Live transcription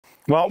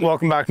Well,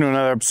 welcome back to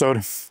another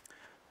episode.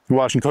 You're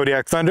watching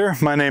Kodiak Thunder.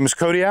 My name is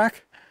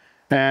Kodiak,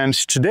 and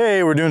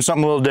today we're doing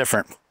something a little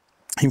different.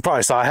 You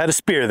probably saw I had a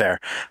spear there.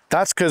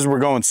 That's because we're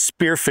going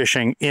spear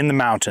fishing in the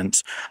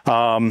mountains.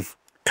 Kind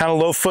of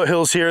low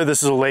foothills here.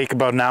 This is a lake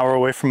about an hour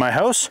away from my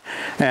house,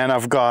 and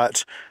I've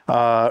got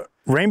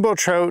rainbow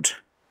trout,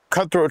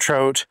 cutthroat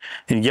trout,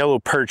 and yellow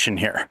perch in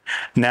here.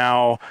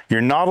 Now,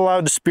 you're not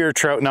allowed to spear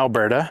trout in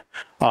Alberta.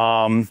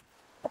 I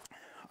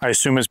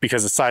assume it's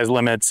because of size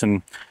limits,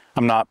 and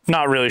I'm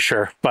not really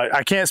sure, but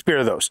I can't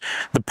spear those.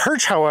 The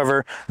perch,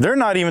 however, they're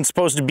not even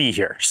supposed to be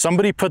here.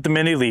 Somebody put them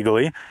in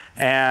illegally,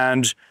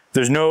 and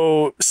there's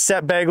no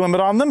set bag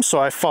limit on them, so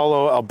I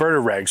follow Alberta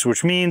regs,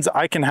 which means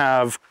I can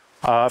have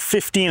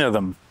 15 of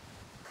them.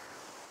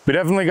 We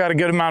definitely got a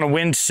good amount of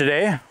wind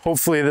today.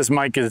 Hopefully this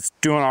mic is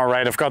doing all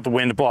right. I've got the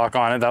wind block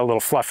on it, that little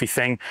fluffy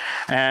thing.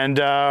 And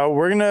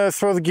we're gonna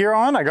throw the gear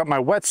on. I got my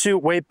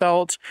wetsuit, weight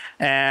belt,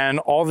 and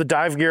all the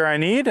dive gear I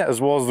need,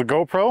 as well as the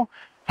GoPro.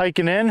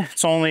 Hiking in,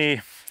 it's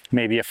only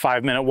maybe a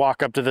 5-minute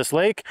walk up to this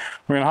lake.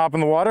 We're gonna hop in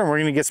the water and we're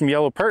gonna get some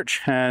yellow perch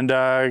and get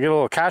a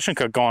little catch and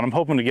cook going. I'm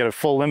hoping to get a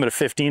full limit of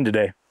 15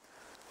 today.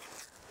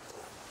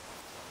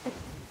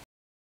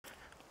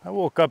 I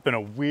woke up in a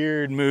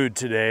weird mood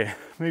today.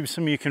 Maybe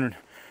some of you can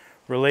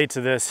relate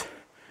to this.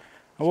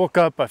 I woke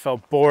up, I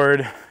felt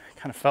bored,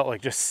 kind of felt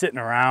like just sitting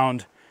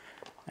around,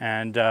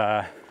 and you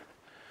know,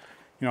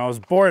 I was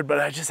bored, but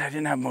I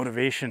didn't have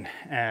motivation,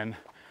 and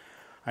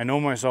I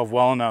know myself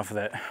well enough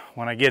that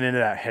when I get into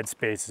that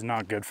headspace, it's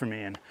not good for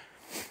me. And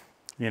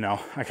you know,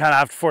 I kind of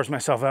have to force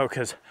myself out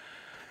because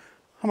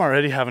I'm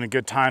already having a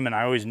good time, and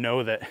I always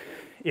know that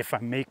if I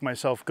make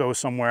myself go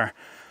somewhere,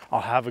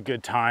 I'll have a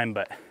good time,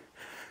 but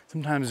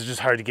sometimes it's just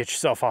hard to get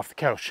yourself off the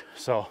couch.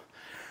 So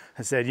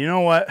I said, you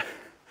know what?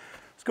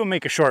 Let's go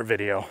make a short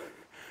video.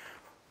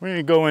 We're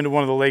gonna go into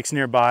one of the lakes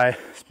nearby,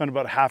 spend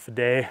about half a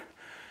day,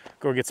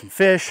 go get some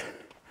fish,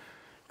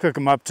 cook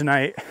them up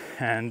tonight,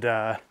 and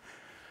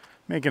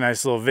make a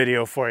nice little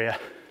video for you.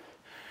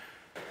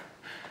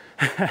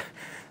 This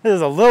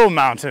is a little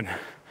mountain.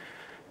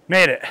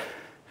 Made it.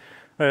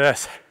 Look at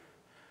this.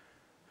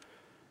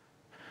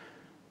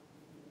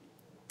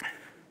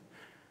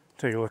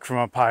 Take a look from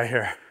up high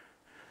here.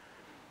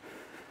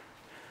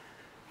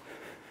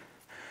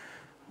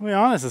 To be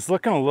honest, it's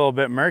looking a little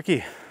bit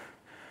murky.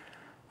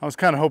 I was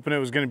kind of hoping it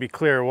was going to be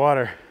clear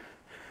water,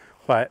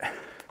 but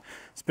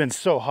it's been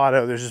so hot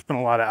out, there's just been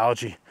a lot of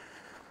algae.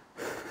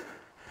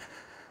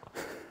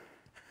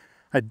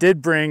 I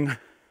did bring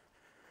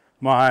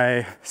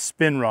my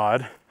spin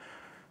rod,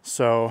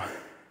 so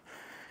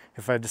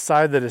if I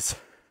decide that it's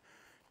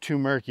too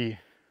murky,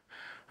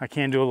 I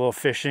can do a little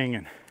fishing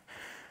and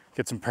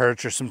get some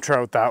perch or some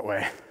trout that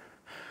way.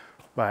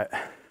 But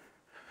I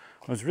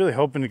was really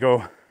hoping to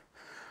go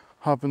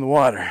hop in the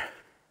water.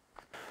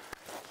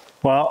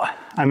 Well,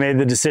 I made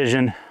the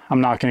decision.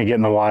 I'm not gonna get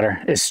in the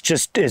water. It's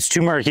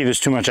too murky, there's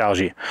too much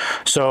algae.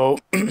 So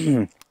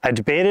I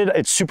debated,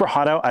 it's super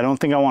hot out. I don't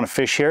think I wanna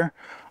fish here.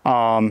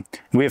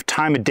 We have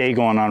time of day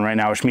going on right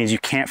now, which means you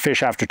can't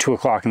fish after 2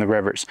 o'clock in the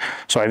rivers.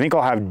 So I think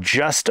I'll have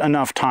just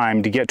enough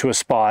time to get to a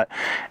spot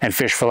and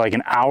fish for like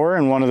an hour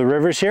in one of the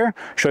rivers here,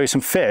 show you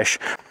some fish.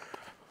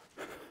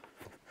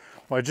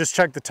 Well, I just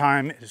checked the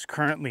time. It is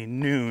currently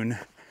noon,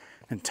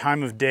 and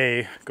time of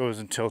day goes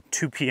until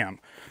 2 p.m.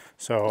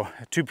 So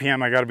at 2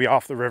 p.m. I gotta be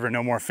off the river,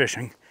 no more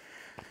fishing.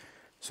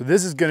 So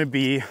this is gonna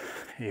be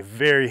a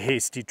very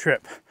hasty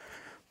trip.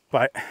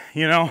 But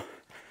you know,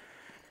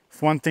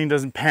 if one thing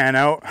doesn't pan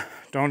out,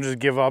 don't just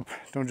give up.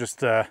 Don't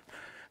just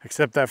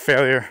accept that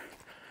failure.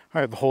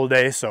 I had the whole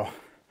day, so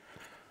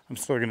I'm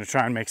still gonna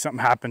try and make something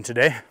happen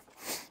today.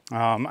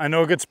 I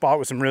know a good spot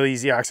with some really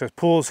easy access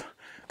pools.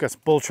 Got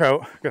some bull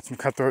trout, got some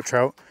cutthroat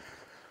trout.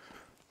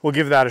 We'll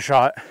give that a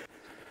shot.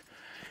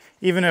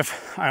 Even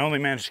if I only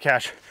manage to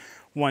catch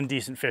one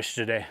decent fish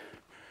today,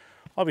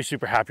 I'll be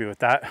super happy with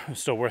that.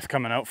 It's still worth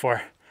coming out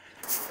for.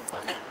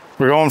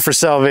 We're going for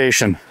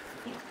salvation.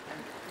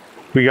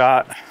 We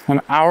got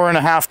an hour and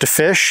a half to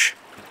fish,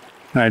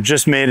 and I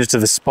just made it to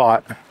the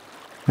spot.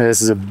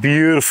 This is a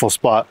beautiful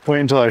spot. Wait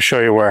until I show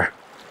you where.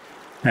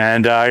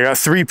 And I got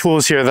 3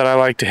 pools here that I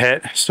like to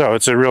hit, so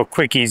it's a real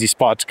quick, easy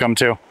spot to come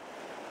to.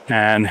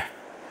 And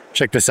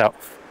check this out.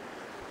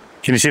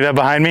 Can you see that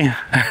behind me?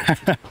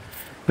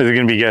 This is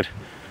gonna be good.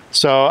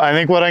 So I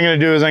think what I'm gonna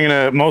do is I'm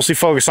gonna mostly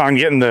focus on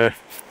getting the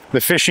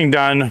fishing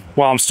done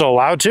while I'm still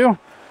allowed to.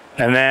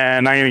 And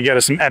then I'm gonna get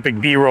us some epic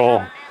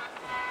B-roll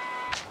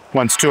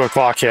once 2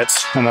 o'clock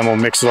hits, and then we'll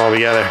mix it all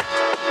together.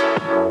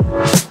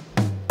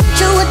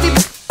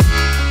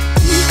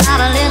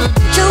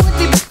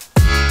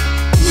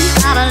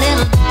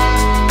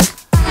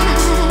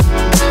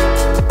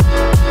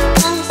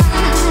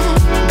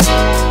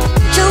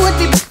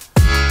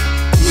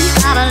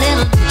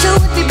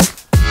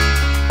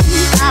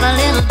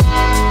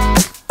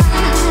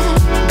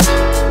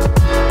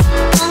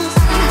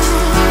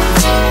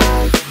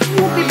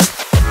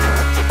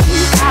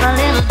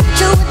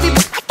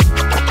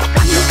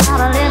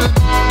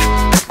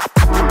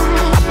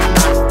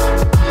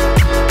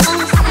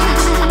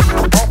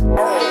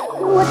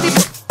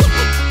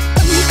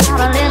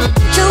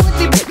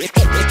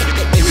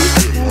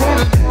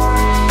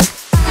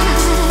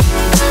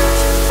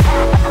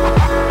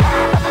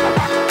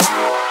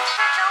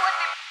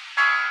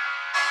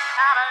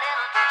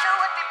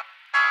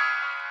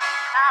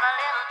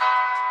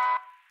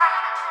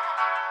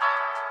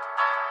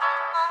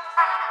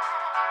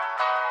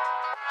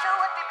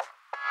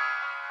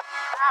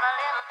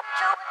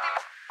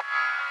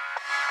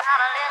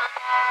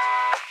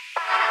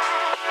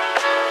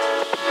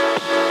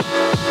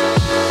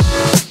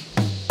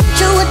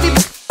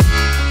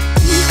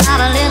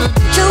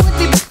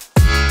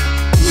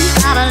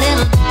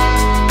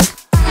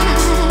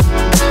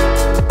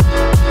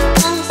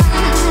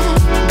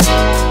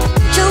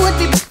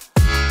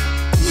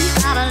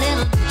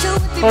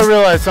 I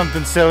realized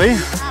something silly.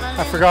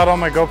 I forgot all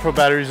my GoPro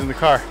batteries in the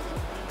car.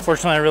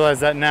 Fortunately, I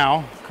realized that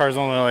now. The car's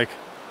only like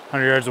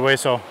 100 yards away,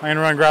 so I'm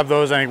gonna run grab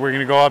those. I think we're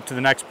gonna go up to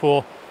the next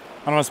pool.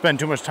 I don't want to spend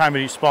too much time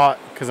at each spot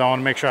because I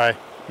want to make sure I,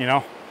 you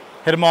know,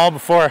 hit them all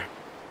before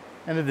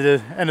end of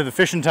the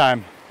fishing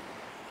time.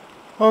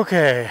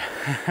 Okay.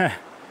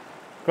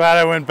 Glad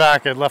I went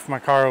back. I'd left my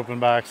car open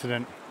by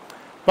accident.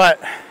 But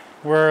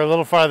we're a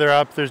little farther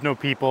up. There's no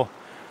people.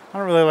 I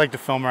don't really like to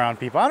film around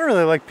people. I don't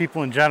really like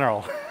people in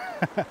general.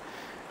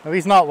 At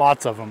least not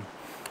lots of them.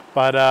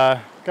 But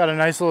got a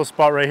nice little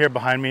spot right here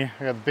behind me.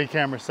 I got the big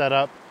camera set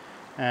up,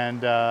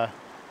 and I'm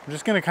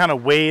just gonna kind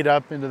of wade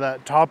up into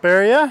that top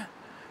area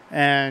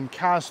and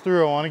cast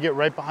through. I want to get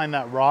right behind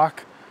that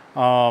rock.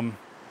 I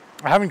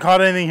haven't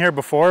caught anything here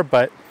before,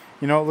 but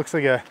you know, it looks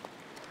like a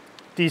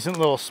decent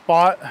little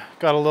spot.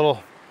 Got a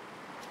little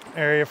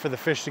area for the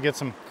fish to get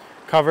some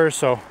cover,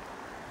 so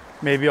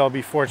maybe I'll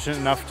be fortunate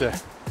enough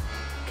to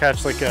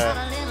catch like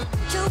a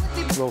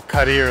little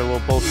cutty or a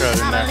little bull trout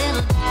in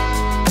there.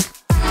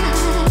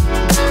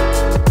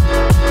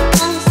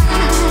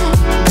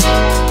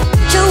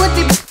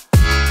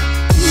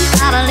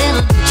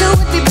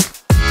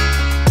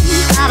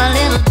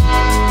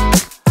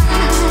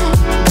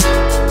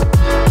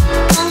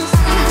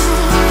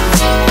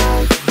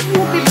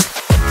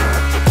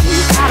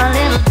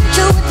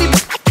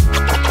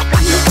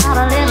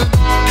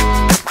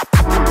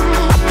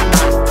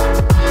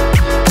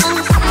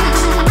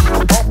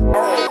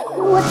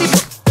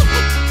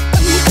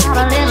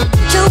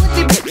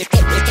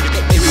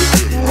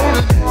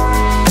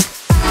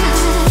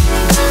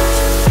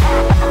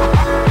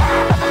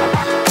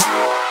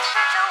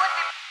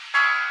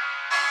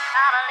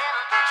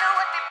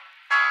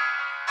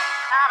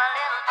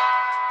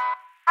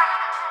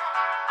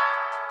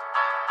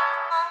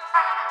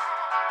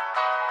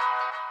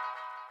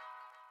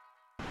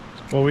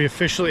 Well, we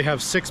officially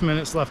have 6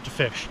 minutes left to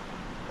fish.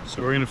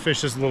 So we're gonna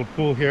fish this little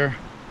pool here,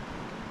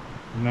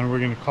 and then we're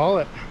gonna call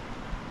it.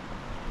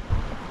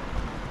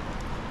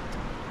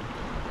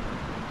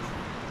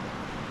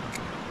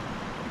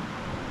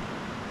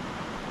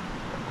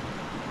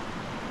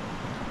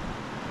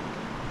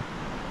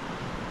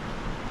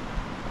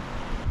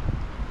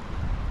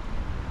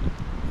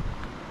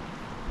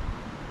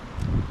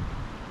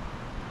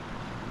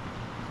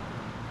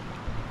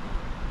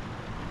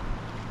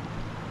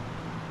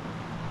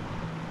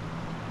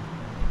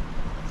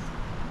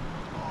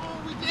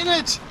 In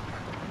it!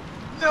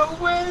 No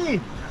way!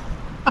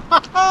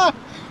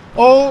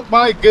 Oh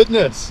my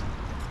goodness!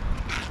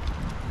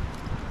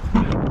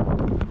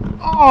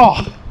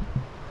 Oh!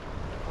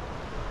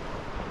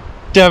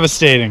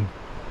 Devastating.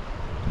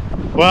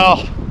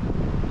 Well,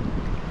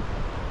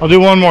 I'll do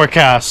one more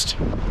cast.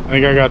 I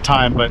think I got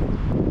time, but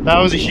that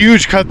was a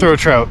huge cutthroat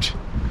trout.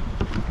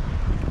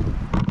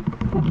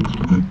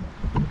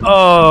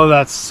 Oh,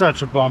 that's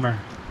such a bummer.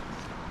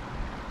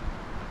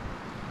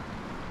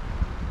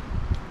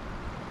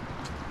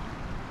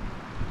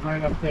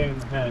 Right up there in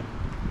the head.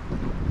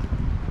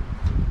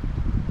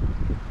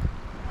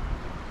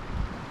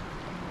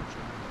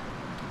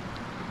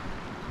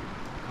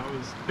 That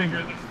was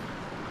bigger than...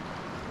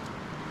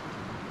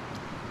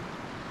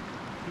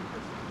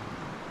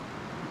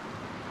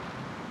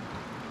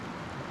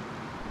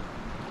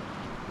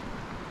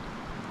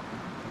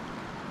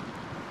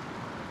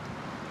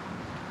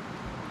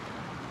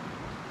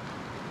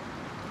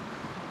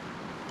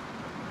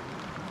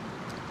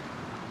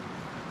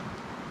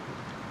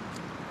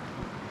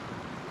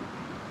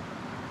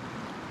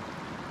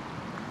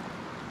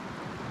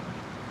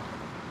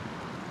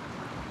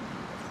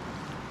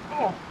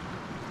 Oh,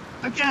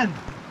 again.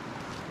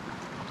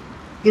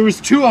 There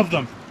was 2 of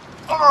them.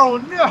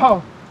 Oh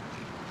no!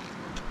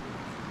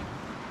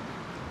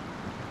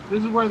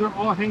 This is where they're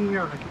all hanging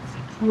out. I can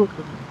see 2 of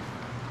them.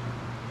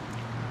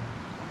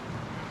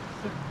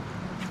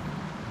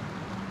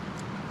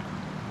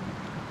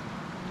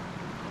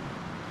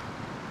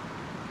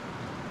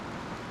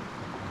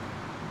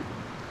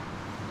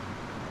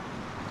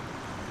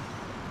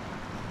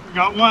 We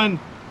got one.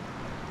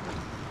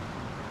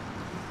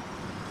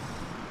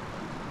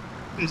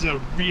 This is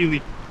a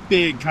really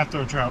big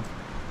cutthroat trout.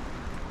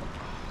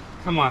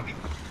 Come on.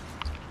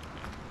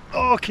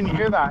 Oh, can you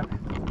hear that?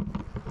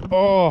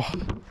 Oh, all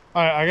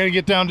right, I gotta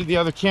get down to the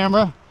other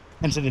camera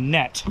and to the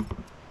net.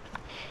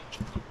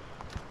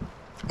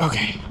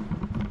 Okay,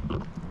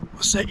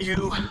 we'll set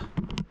you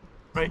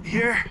right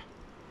here.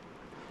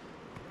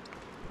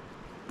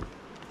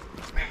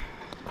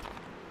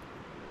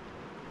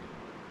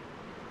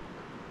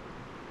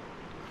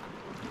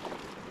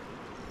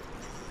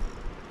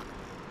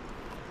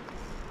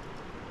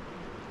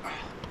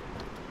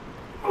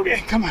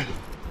 Okay, come on.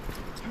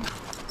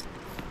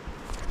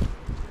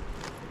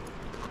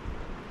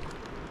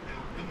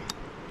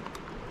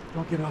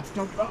 Oh, get off,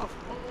 don't get off.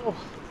 Oh.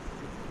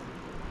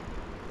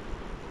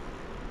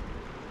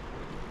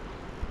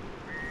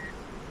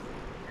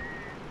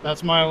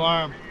 That's my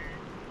alarm.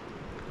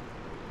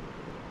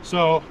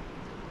 So,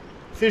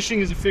 fishing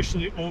is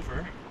officially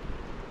over.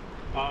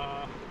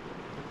 I'm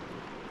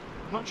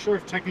not sure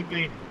if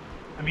technically,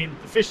 I mean,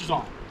 the fish is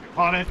on. I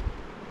caught it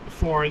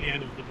before the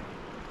end of the day.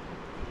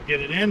 Get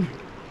it in.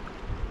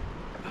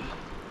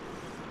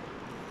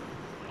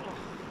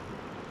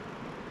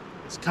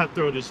 This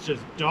cutthroat is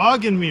just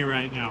dogging me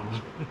right now.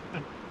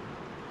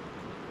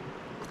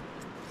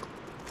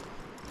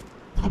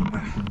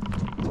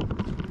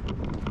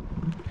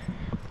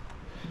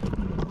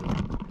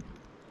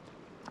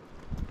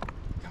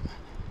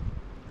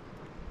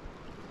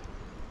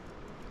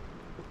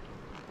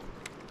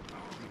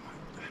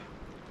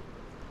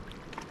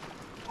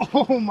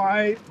 Oh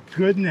my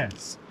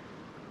goodness.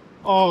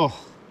 Oh.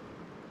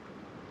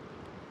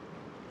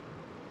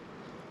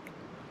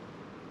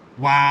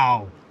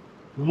 Wow.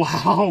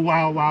 Wow,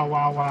 wow, wow,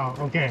 wow, wow.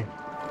 Okay.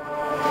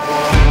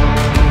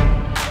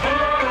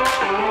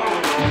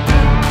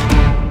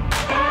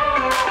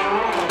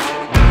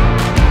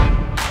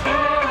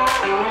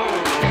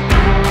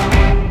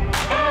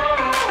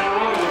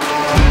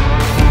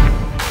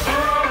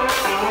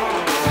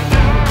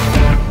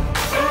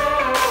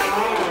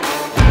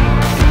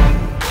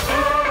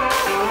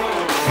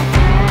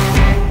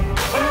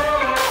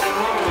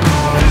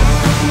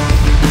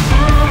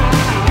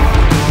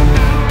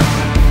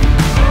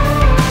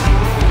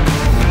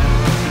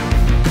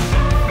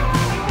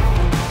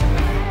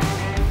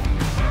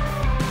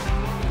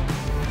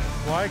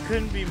 I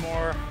couldn't be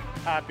more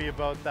happy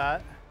about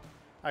that.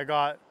 I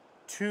got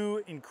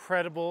 2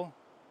 incredible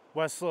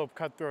West Slope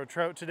cutthroat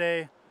trout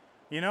today.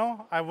 You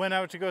know, I went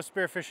out to go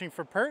spearfishing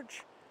for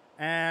perch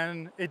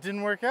and it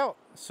didn't work out.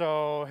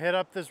 So hit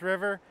up this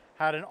river,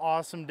 had an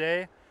awesome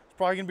day. It's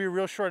probably gonna be a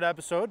real short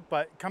episode,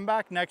 but come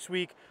back next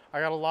week. I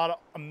got a lot of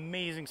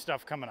amazing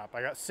stuff coming up.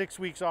 I got 6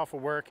 weeks off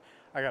of work.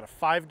 I got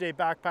a 5-day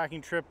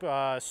backpacking trip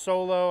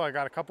solo. I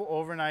got a couple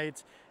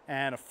overnights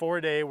and a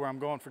 4-day where I'm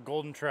going for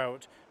golden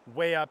trout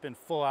way up in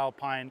full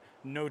alpine,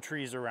 no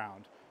trees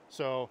around.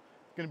 So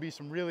gonna be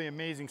some really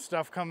amazing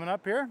stuff coming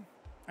up here.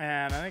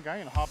 And I think I'm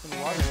gonna hop in the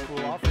water and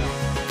cool off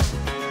now.